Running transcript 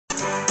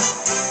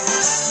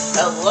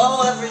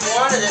Hello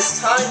everyone, it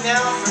is time now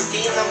for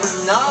game number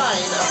 9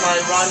 of my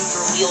run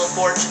for Wheel of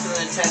Fortune for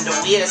the Nintendo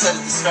Wii. I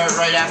decided to start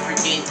right after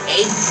game 8.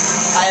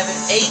 I have an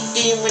 8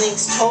 game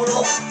winnings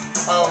total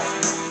of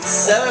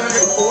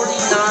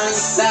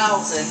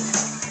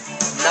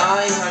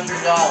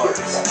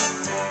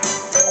 $749,900.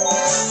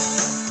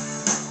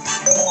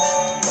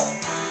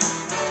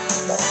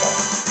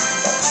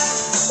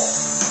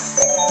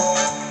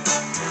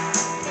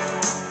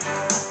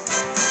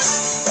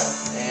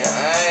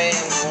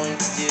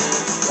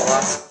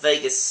 Las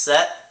Vegas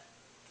set.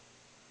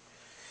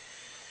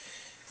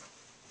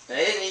 I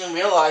didn't even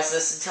realize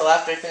this until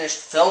after I finished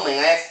filming.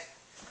 I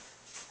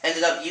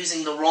ended up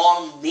using the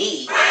wrong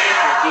Mii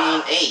for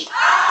game 8.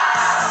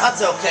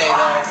 That's okay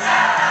though.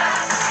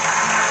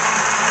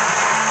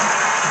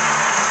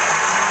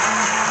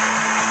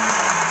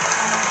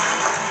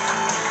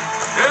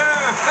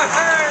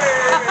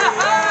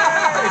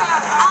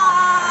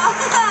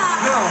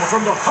 Now,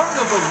 from the heart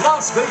of the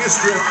Las Vegas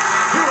Strip,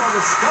 here are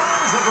the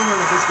stars of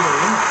America's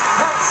game,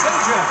 Pat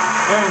Sajak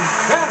and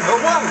Nintendo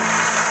Wii.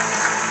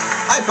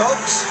 Hi,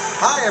 folks.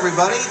 Hi,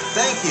 everybody.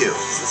 Thank you.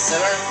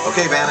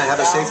 Okay, Vanna, have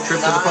a safe trip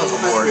to the puzzle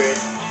board.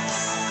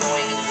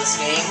 Going into this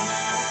game.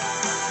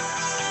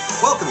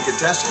 Welcome,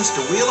 contestants,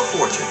 to Wheel of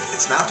Fortune.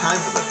 It's now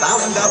time for the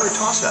 $1,000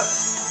 toss-up.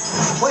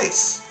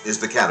 Place is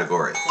the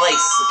category.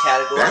 Place the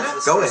category. Vanna,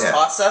 go ahead.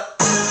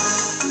 Toss-up.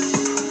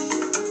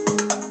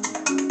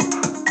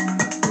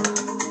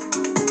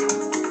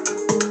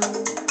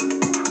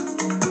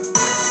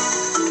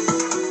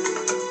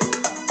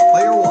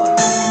 Player 1.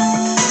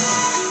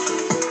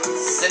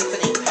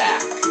 Symphony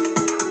Pack.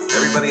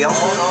 Everybody else?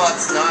 Oh, no,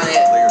 that's not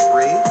it. Player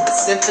 3.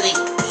 Symphony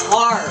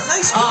Park.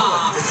 Nice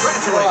going.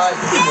 Congratulations.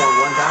 You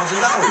won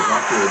 $1,000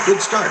 off to a good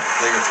start.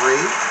 Player 3.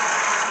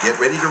 Get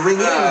ready to ring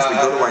in as we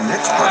go to our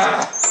next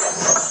puzzle.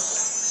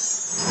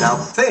 Now,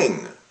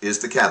 Thing is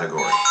the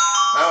category.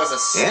 That was a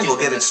stupid And we'll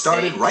get it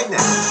started right now.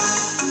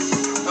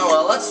 Oh,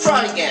 well, let's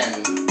try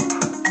again.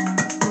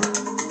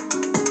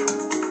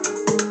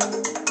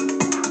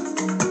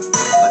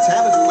 Let's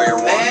have it, player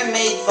 1.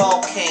 Man-made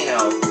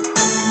volcano.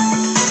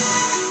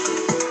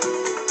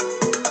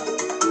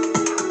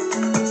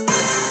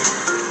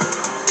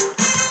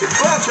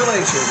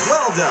 Congratulations,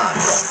 well done.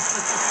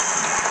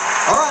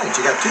 All right,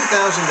 you got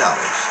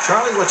 $2,000.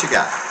 Charlie, what you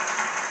got?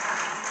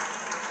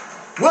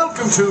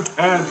 Welcome to,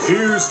 and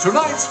here's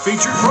tonight's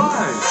featured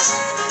prize.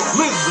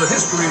 Live the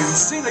history in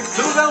scenic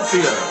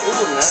Philadelphia.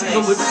 Ooh, nice. See the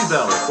Liberty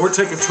Bell or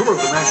take a tour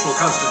of the National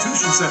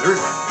Constitution Center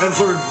and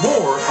learn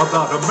more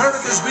about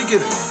America's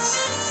beginnings.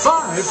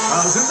 $5,000.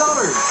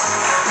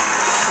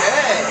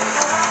 Okay.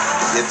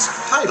 It's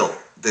title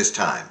this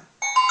time.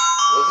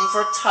 Looking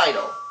for a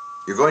title.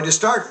 You're going to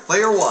start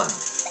player 1. All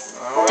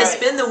right. To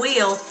spin the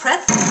wheel,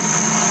 press...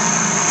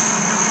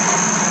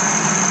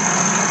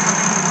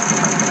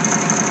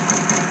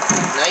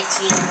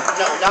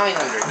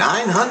 900.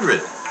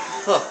 900.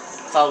 Huh.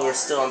 Thought we were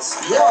still on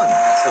speed. One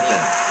of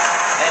them.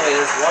 Anyway,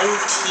 there's one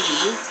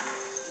T.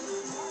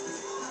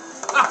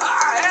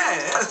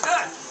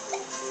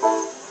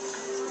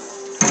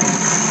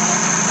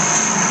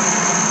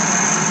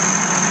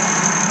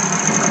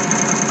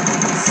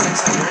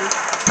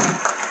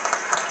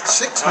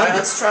 $600. Alright,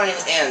 let's try an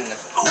N.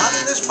 Not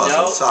in this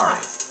puzzle, Nope. sorry.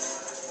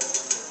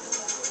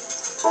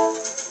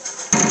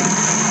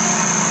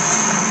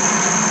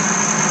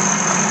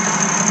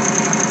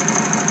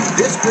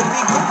 This could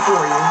be good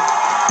for you.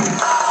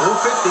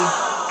 450.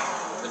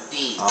 The D.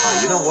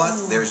 You know what?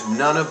 There's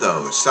none of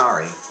those.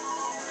 Sorry.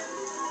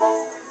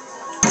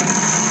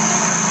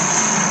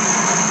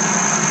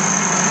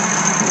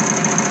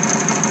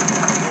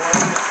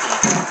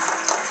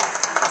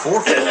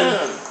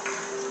 $450.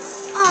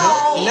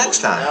 Oh. Next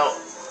time. No.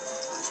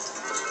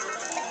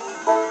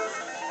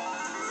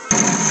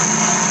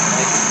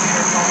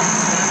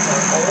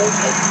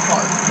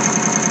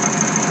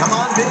 Come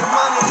on, big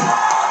money.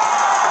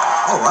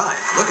 All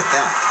right, look at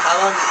that. How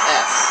long is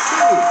S?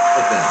 2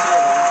 of them.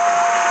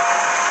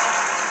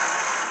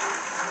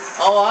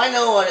 Oh, I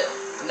know what it...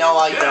 No,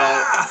 I don't.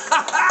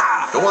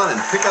 Go on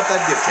and pick up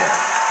that gift tag.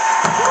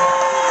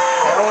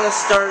 I don't want to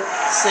start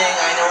saying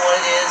I know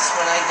what it is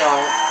when I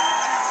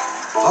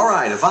don't. All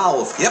right, a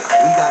vowel. Yep,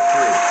 we got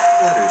 3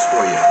 letters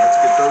for you. Let's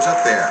get those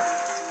up there.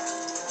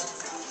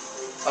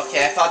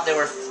 Okay, I thought there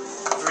were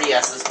 3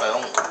 S's, but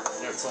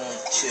there's only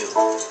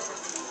 2.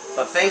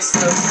 But thanks to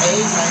those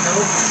A's, I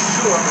know for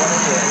sure what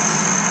it is.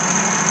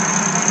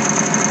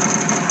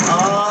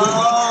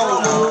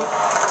 Oh!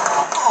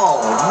 Oh,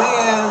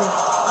 man.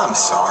 I'm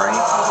sorry.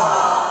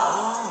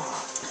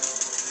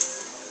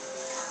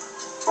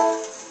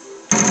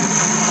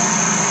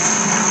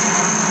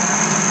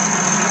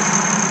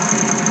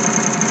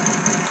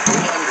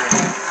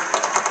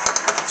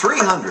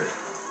 $300.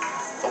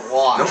 A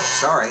wash. Nope,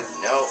 sorry.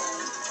 Nope.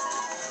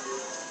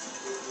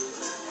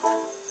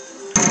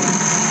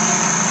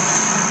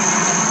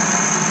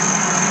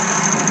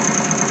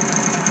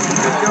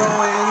 Keep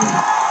going.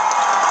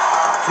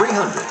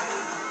 300.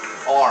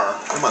 R.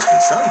 There must be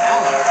some. Now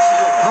there are 2 of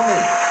them. How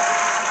many?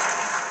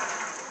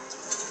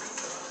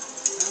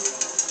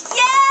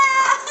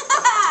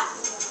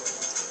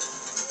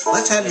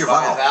 Let's have your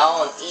Buy a vowel.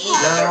 vowel and E.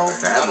 No, There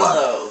are bad none luck.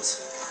 of those.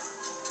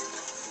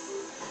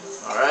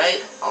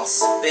 Alright, I'll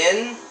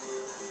spin.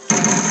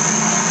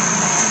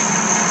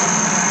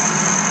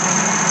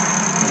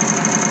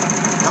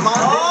 Come on,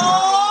 Oh,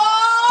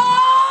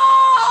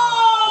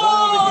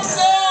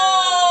 no!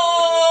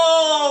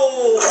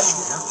 you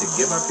have to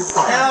give up your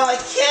prize. Now I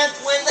can't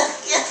win the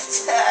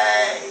gift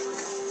tag.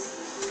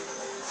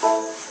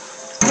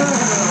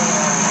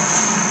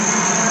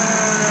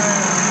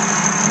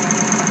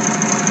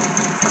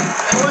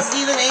 I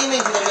wasn't even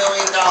aiming for the $1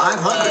 million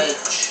 500.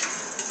 pledge.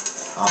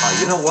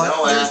 You know what?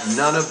 No There's F.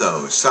 none of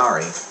those.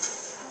 Sorry.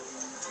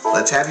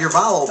 Let's have your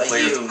vowel, But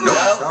players. you Nope,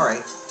 know. sorry.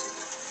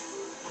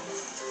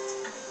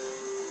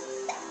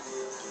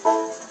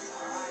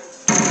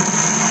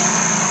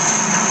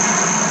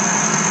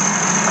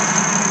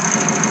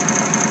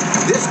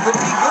 This could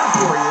be good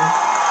for you.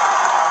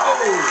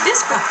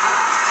 This one.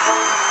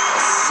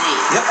 Let's see.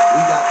 Yep,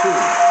 we got 2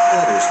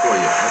 letters for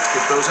you. Let's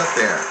get those up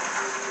there.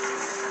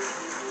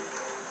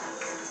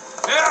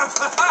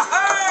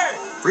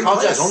 Free I'll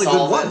play is just only good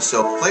solve it. once,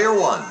 so player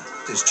 1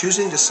 is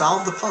choosing to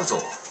solve the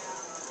puzzle.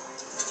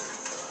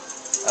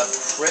 A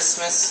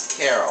Christmas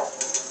Carol.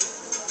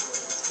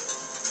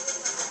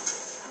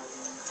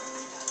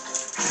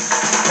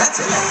 That's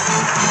it.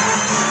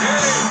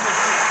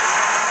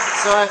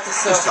 So I have to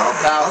You sell for solved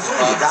the puzzle,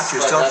 you got $1,000,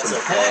 yourself but some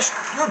that's okay. cash.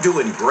 You're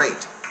doing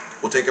great.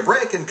 We'll take a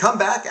break and come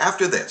back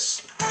after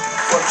this.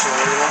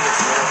 Fortunately, we won't get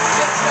to know the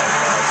gift tag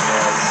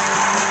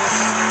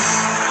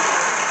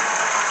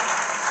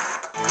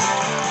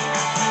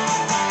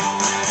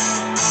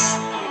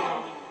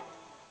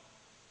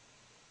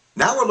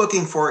Now we're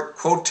looking for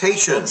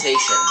quotation.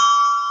 Quotation.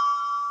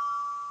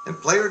 And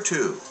player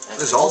 2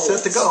 And is all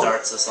set to go.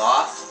 Starts us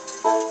off.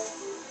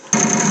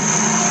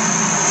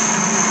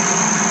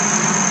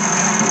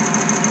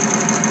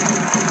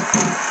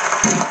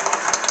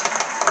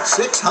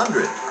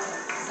 $600.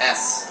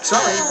 S.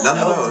 Sorry, none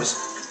of Nope. those.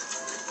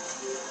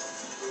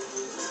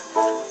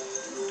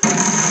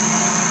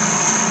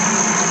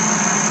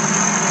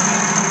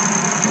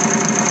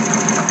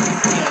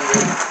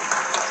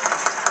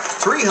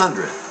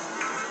 $300.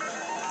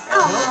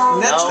 Oh,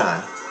 Next No.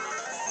 time.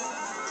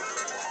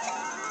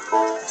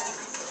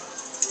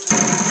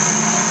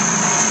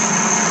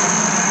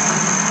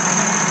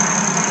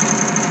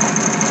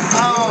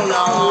 Oh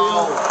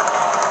no!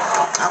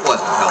 That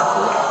wasn't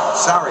helpful.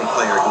 Sorry,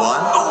 player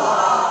 1.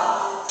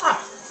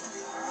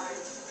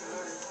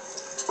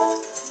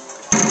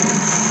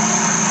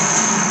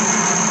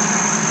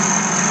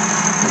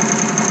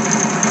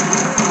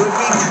 Could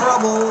be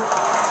trouble.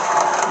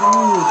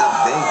 Ooh, the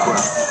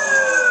bankrupt.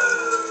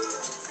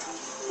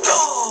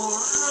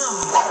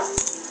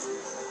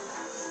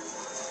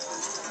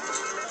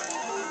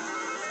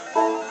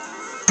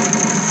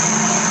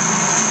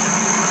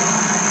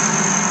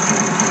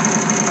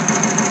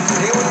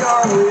 Here we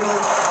are, Wheel.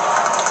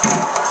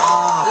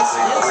 Ah, This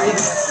player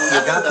is 3. You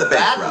nothing got the but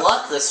bad bankrupt.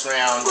 luck this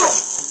round.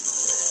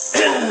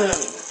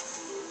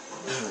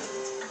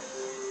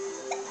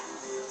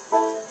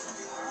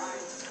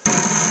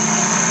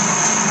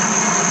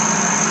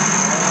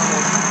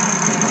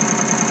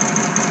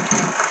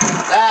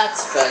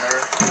 That's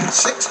better.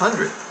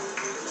 600.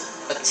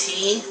 A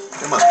T,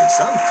 There must be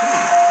some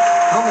key.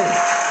 How many?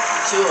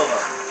 2 of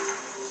them.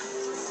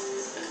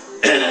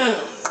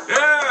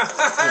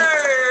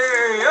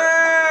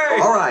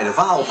 All right, a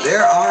vowel.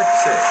 There are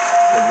 6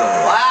 of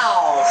those.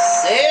 Wow,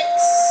 6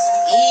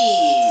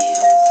 E's.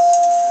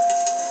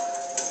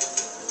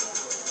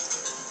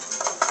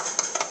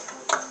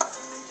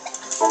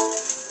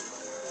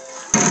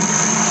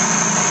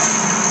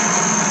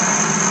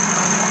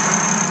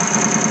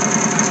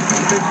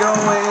 Keep it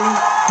going.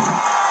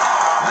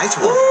 Nice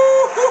one.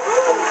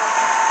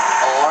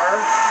 R.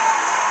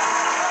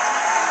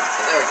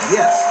 There we go.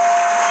 Yes.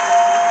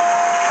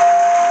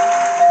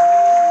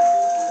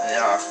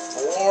 There are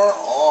 4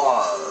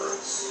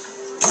 R's.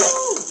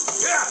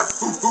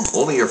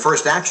 Only your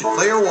first action,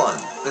 player 1.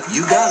 But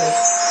you got it.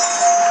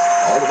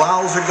 All the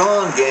vowels are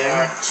gone, There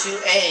gang. are 2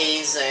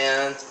 A's,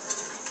 and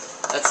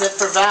that's it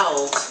for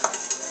vowels.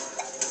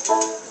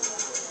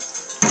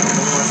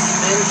 One more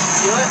spin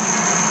to do it.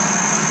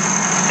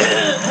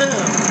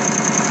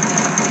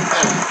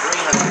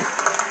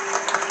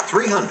 300.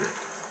 300.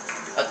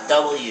 A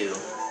W.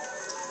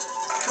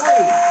 3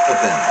 of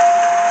them.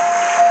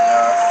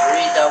 There are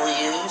 3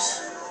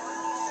 W's.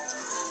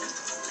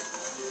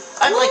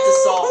 I'd like to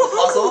solve the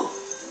puzzle.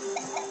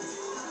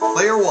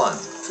 Player 1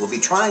 will be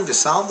trying to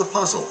solve the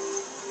puzzle.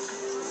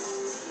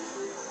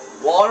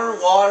 Water,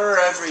 water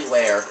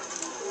everywhere.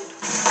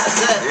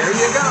 That's it. There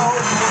you go.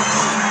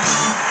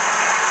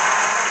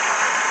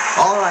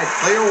 All right,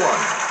 player 1.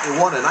 You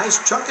won a nice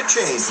chunk of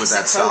change with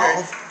that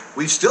 600. solve.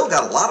 We've still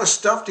got a lot of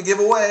stuff to give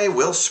away.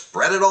 We'll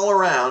spread it all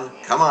around.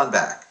 Come on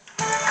back.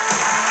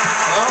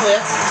 Well, we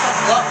had some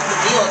tough luck with the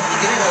deal at the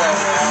beginning of that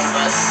round,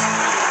 but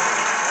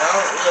well,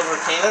 we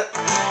overcame it.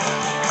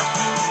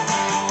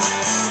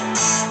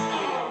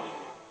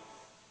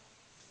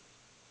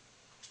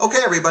 Okay,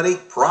 everybody,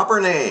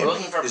 proper name We're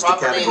looking for is the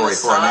proper name category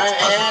this for our time,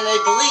 next puzzle. and I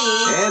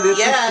believe, And it's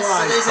yes, a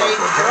prize it is puzzle.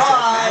 a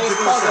prize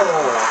puzzle.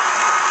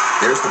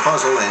 There's the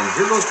puzzle, and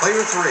here goes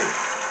player 3.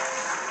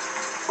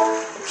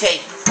 Okay,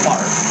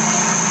 Bart.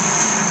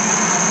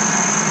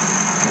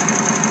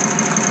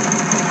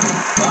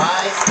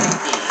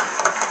 550.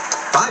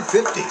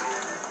 550.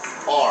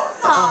 R.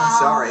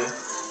 Sorry.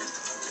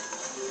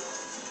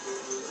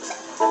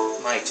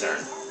 My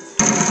turn.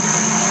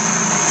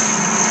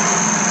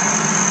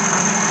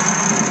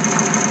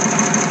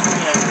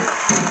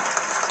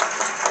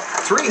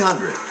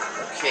 300.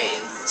 Okay,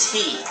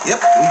 T.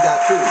 Yep, we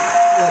got 2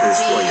 letters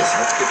for you.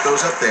 Let's get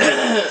those up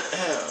there.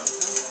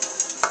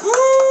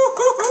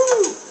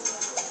 Woo-hoo-hoo!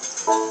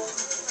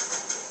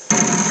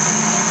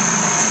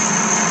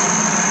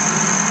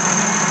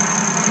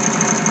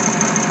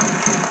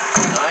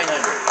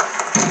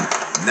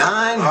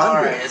 900.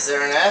 Alright, is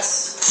there an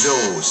S?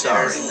 No,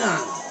 sorry. There's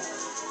none.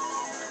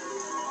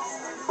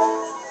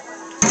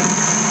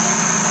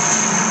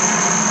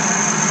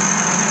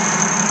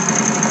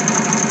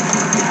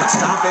 You can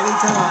stop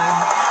anytime.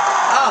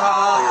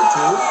 Player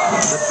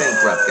 2, the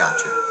bankrupt got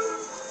you.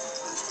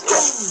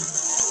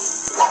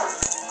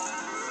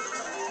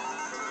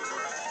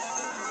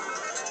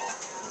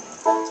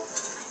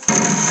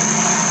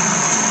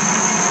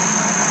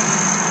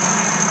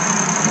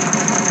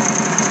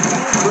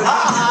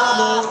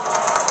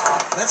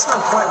 That's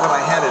not quite what I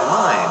had in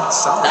mind.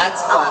 Sorry.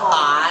 That's what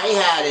I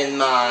had in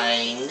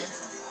mind.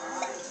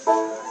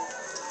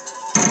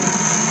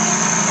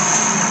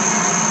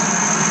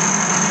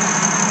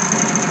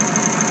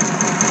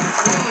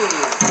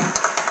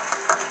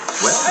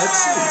 Well, let's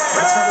see.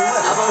 Let's have a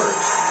letter How about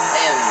first.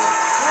 N?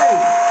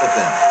 3 of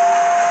them.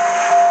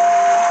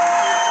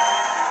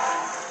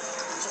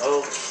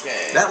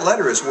 Okay. That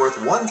letter is worth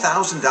 $1,000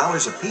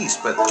 apiece,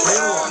 but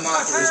player 1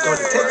 is going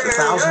to take the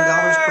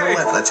 $1,000 per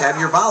letter. Let's have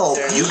your vowel.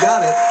 You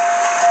got it.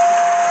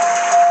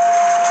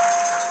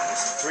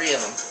 There's 3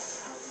 of them.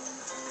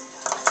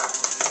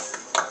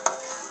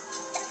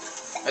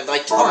 I'd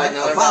like to buy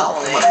another vowel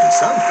There name. must be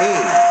some A.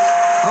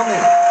 How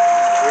many?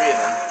 3 of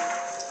them.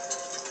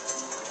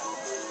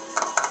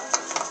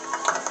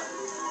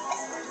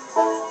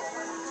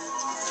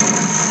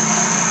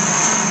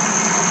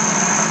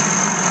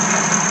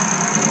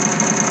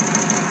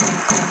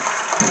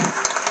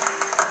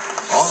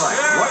 All right.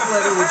 What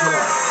letter would you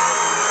like?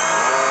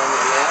 M.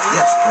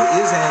 Yes, there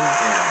is an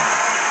M.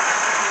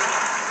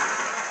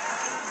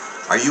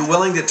 Are you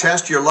willing to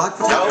test your luck?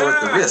 Not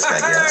worth the risk, I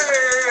guess.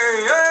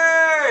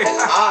 And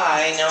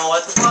I know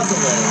what the puzzle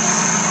is.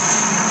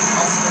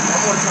 I'll spin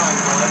one more time,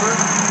 however.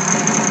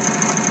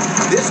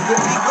 This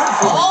could be good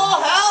for you. Oh,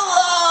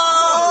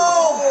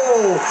 hello!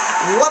 Oh,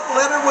 what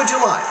letter would you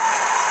like?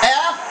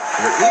 F.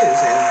 There is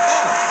an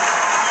F.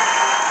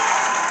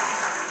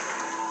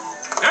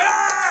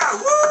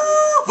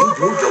 You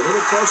moved a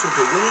little closer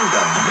to winning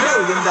the $1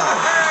 million.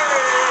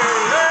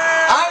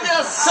 I'm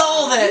gonna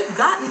solve it.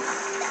 Gotten.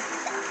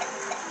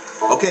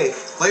 Okay,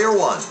 player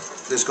 1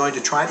 is going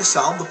to try to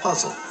solve the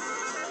puzzle.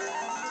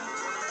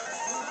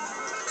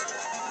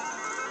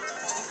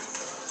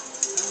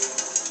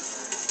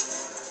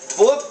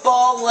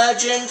 Football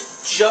legend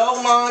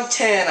Joe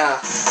Montana.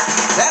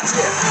 That's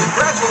it.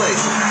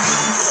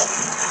 Congratulations.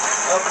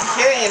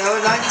 Okay, another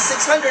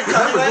 9,600 coming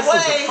Remember, my this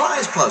was a way.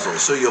 prize puzzle,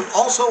 so you've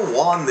also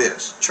won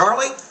this.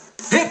 Charlie?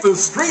 Hit the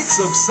streets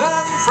of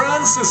San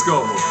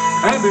Francisco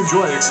and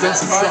enjoy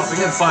extensive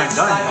shopping and fine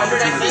dining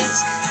 500, I think.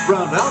 opportunities.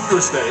 Round out your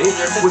stay with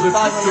a trip to the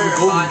 500 or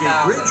Golden Gate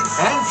 5,000. Bridge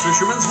and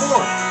Fisherman's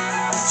Wharf.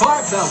 Yeah,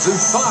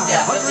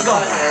 5,500. $5,500.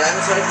 I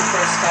was right the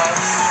first time.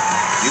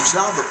 You've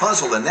solved the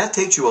puzzle, and that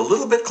takes you a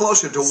little bit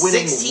closer to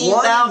winning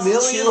 $1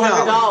 million.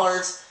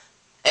 $16,200.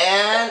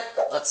 And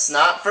let's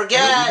not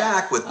forget, We'll be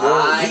back with more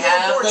I Wheel of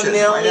have the Fortune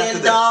 $1 right after million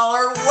this.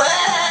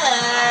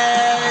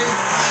 win.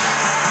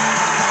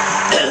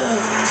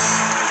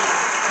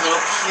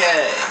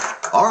 Okay.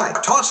 All right,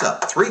 toss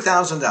up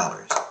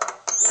 $3,000.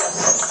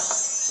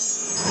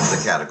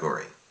 The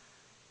category.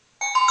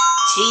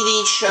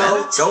 TV show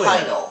Bennett, go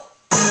ahead. title.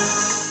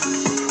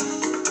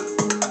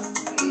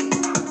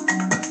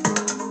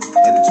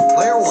 And it's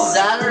player 1.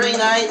 Saturday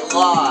Night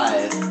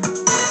Live.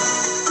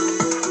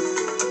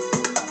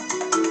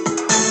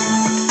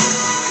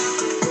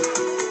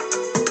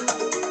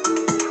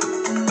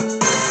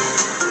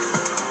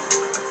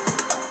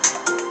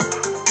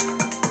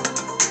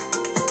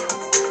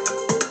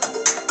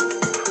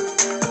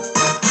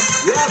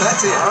 Yeah,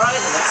 that's it. All right,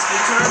 let's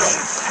determine.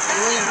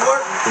 Really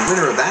important. The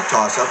winner of that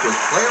toss-up was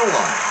player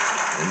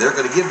 1, and they're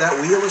going to give that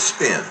wheel a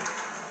spin.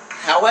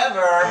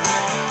 However,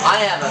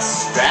 I have a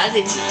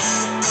strategy.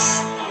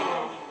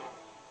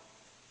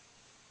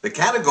 The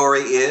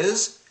category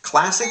is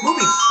classic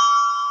movies.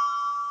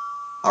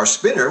 Our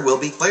spinner will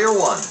be player 1.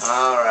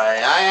 All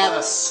right, I have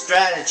a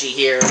strategy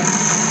here.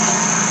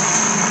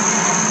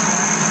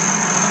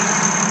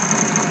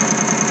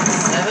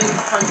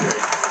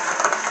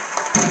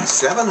 700.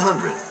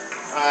 700.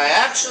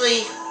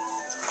 Actually,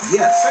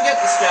 Yes. forget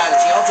the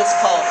strategy. I'll just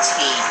call it T.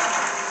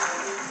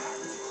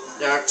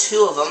 There are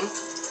 2 of them.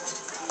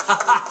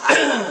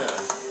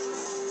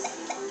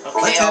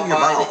 Okay, Let's have your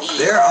I'll buy vowel. the E.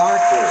 There are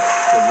 4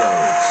 of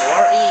those.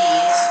 4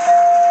 E's.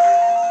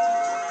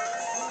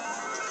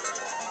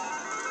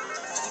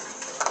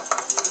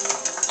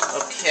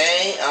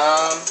 Okay,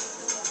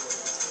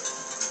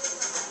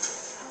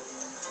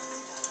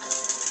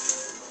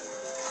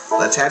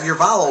 Let's have your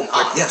vowel.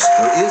 But yes,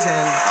 there is an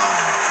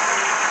I.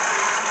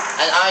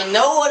 and I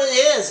know what it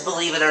is,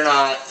 believe it or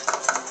not.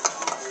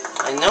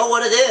 I know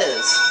what it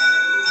is.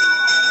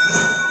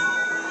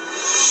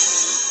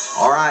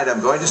 All right, I'm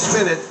going to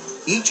spin it.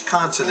 Each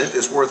consonant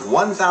is worth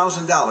 $1,000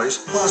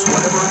 plus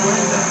whatever it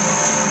lands on.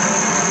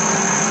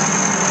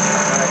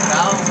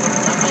 Vowels and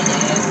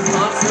consonants are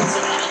going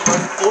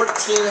to be worth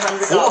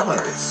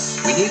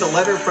 $1,400. We need a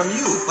letter from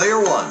you, player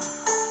 1.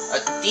 A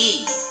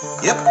D.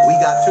 Yep, we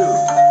got 2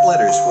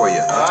 letters for you.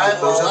 Let's Alright,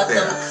 get those we'll up let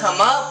there. them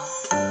come up.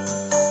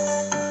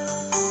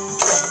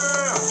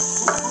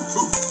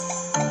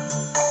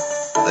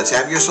 Let's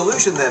have your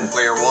solution then,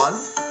 player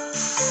 1.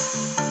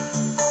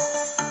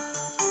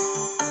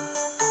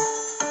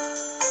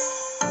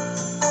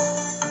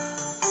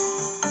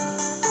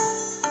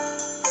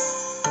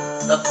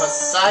 The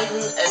Poseidon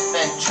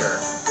Adventure.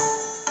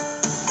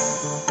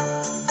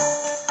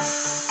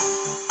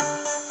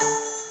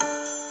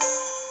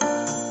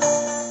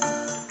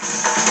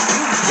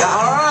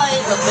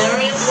 Alright, a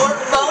very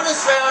important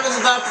bonus round is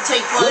about to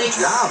take Good place.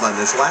 job on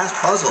this last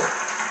puzzle.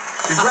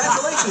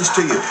 Congratulations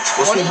to you.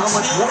 We'll see how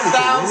much more you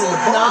can win in the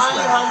bonus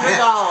round.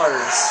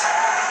 $22,900.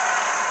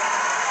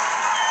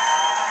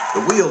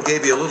 The wheel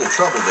gave you a little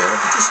trouble there,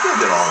 but you still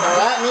did all So right.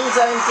 that means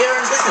I'm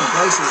guaranteed. Second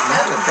place is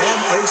not a bad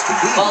place to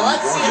be. Well, when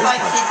let's you've see won if I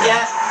this can much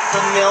get cash.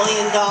 the $1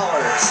 million.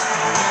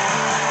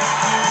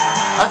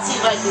 Let's see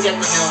if I can get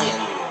the million.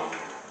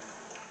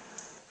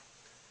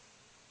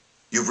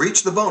 You've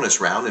reached the bonus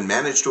round and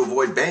managed to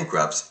avoid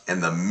bankrupts,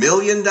 and the $1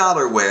 million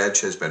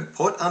wedge has been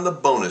put on the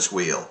bonus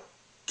wheel.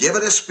 Give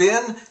it a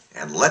spin,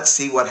 and let's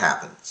see what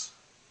happens.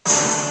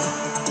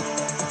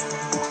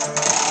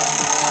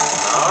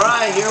 All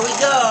right, here we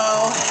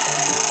go.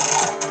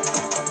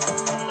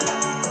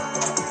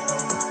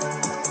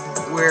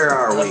 Where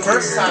are we The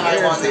first here? time I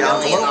Here's won the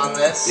million envelope. on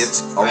this.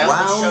 It's I only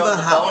around showed the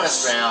the house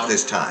bonus round.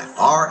 this time.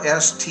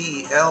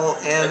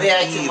 R-S-T-L-N-E. Maybe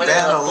I can win it in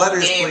Vanna, a full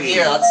letters, game please.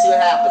 here. Let's see what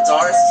happens.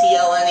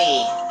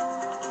 R-S-T-L-N-E.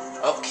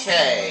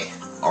 Okay.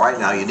 All right,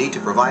 now you need to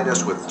provide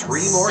us with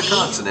 3 more C,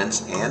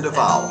 consonants and a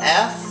vowel.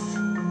 F,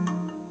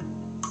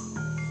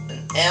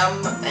 an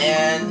M,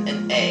 and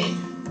an A.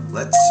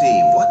 Let's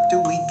see, what do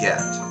we get?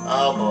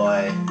 Oh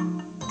boy.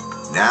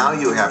 Now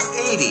you have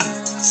 80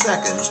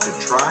 seconds to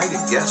try to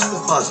guess the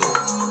puzzle.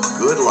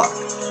 Good luck.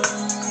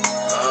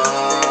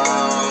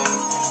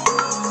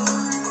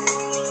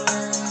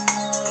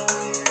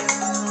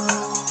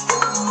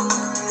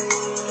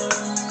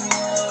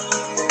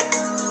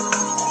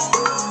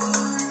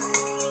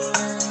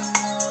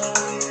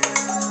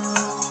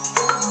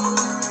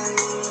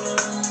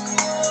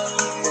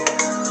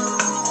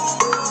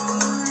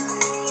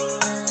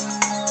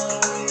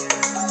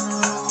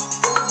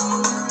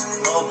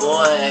 Oh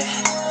boy.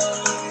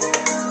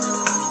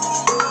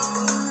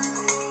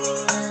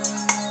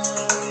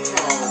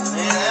 Oh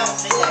man, I don't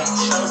think I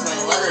chose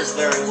my letters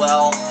very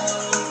well.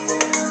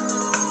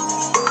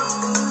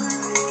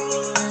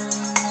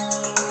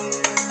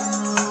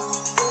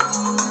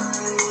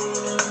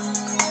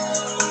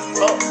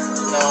 Oh,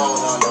 no.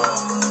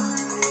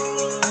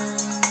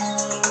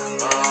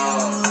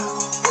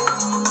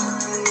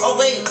 Oh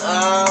wait,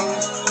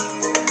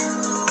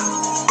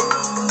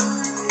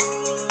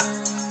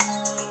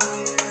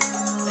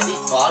 maybe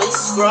body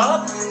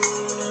scrub?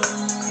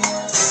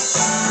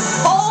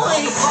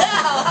 Holy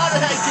cow, how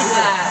did I do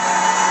that?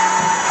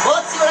 Well,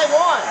 let's see what I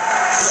want.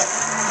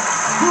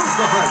 Cruise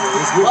the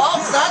highways with Well,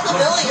 it's not the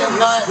million,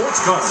 but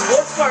sports cars.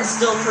 sports car's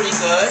still pretty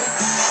good.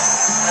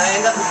 I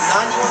end up with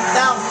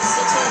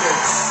 91,600.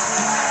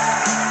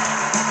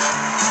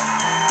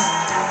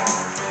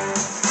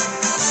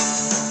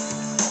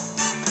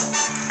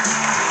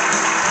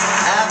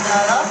 Add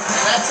that up,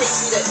 and that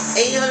takes me to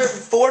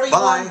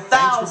Bye.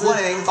 Thanks for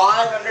playing.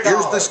 $841,500.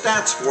 Here's the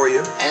stats for you.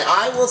 And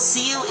I will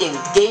see you in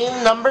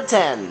game number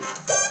 10.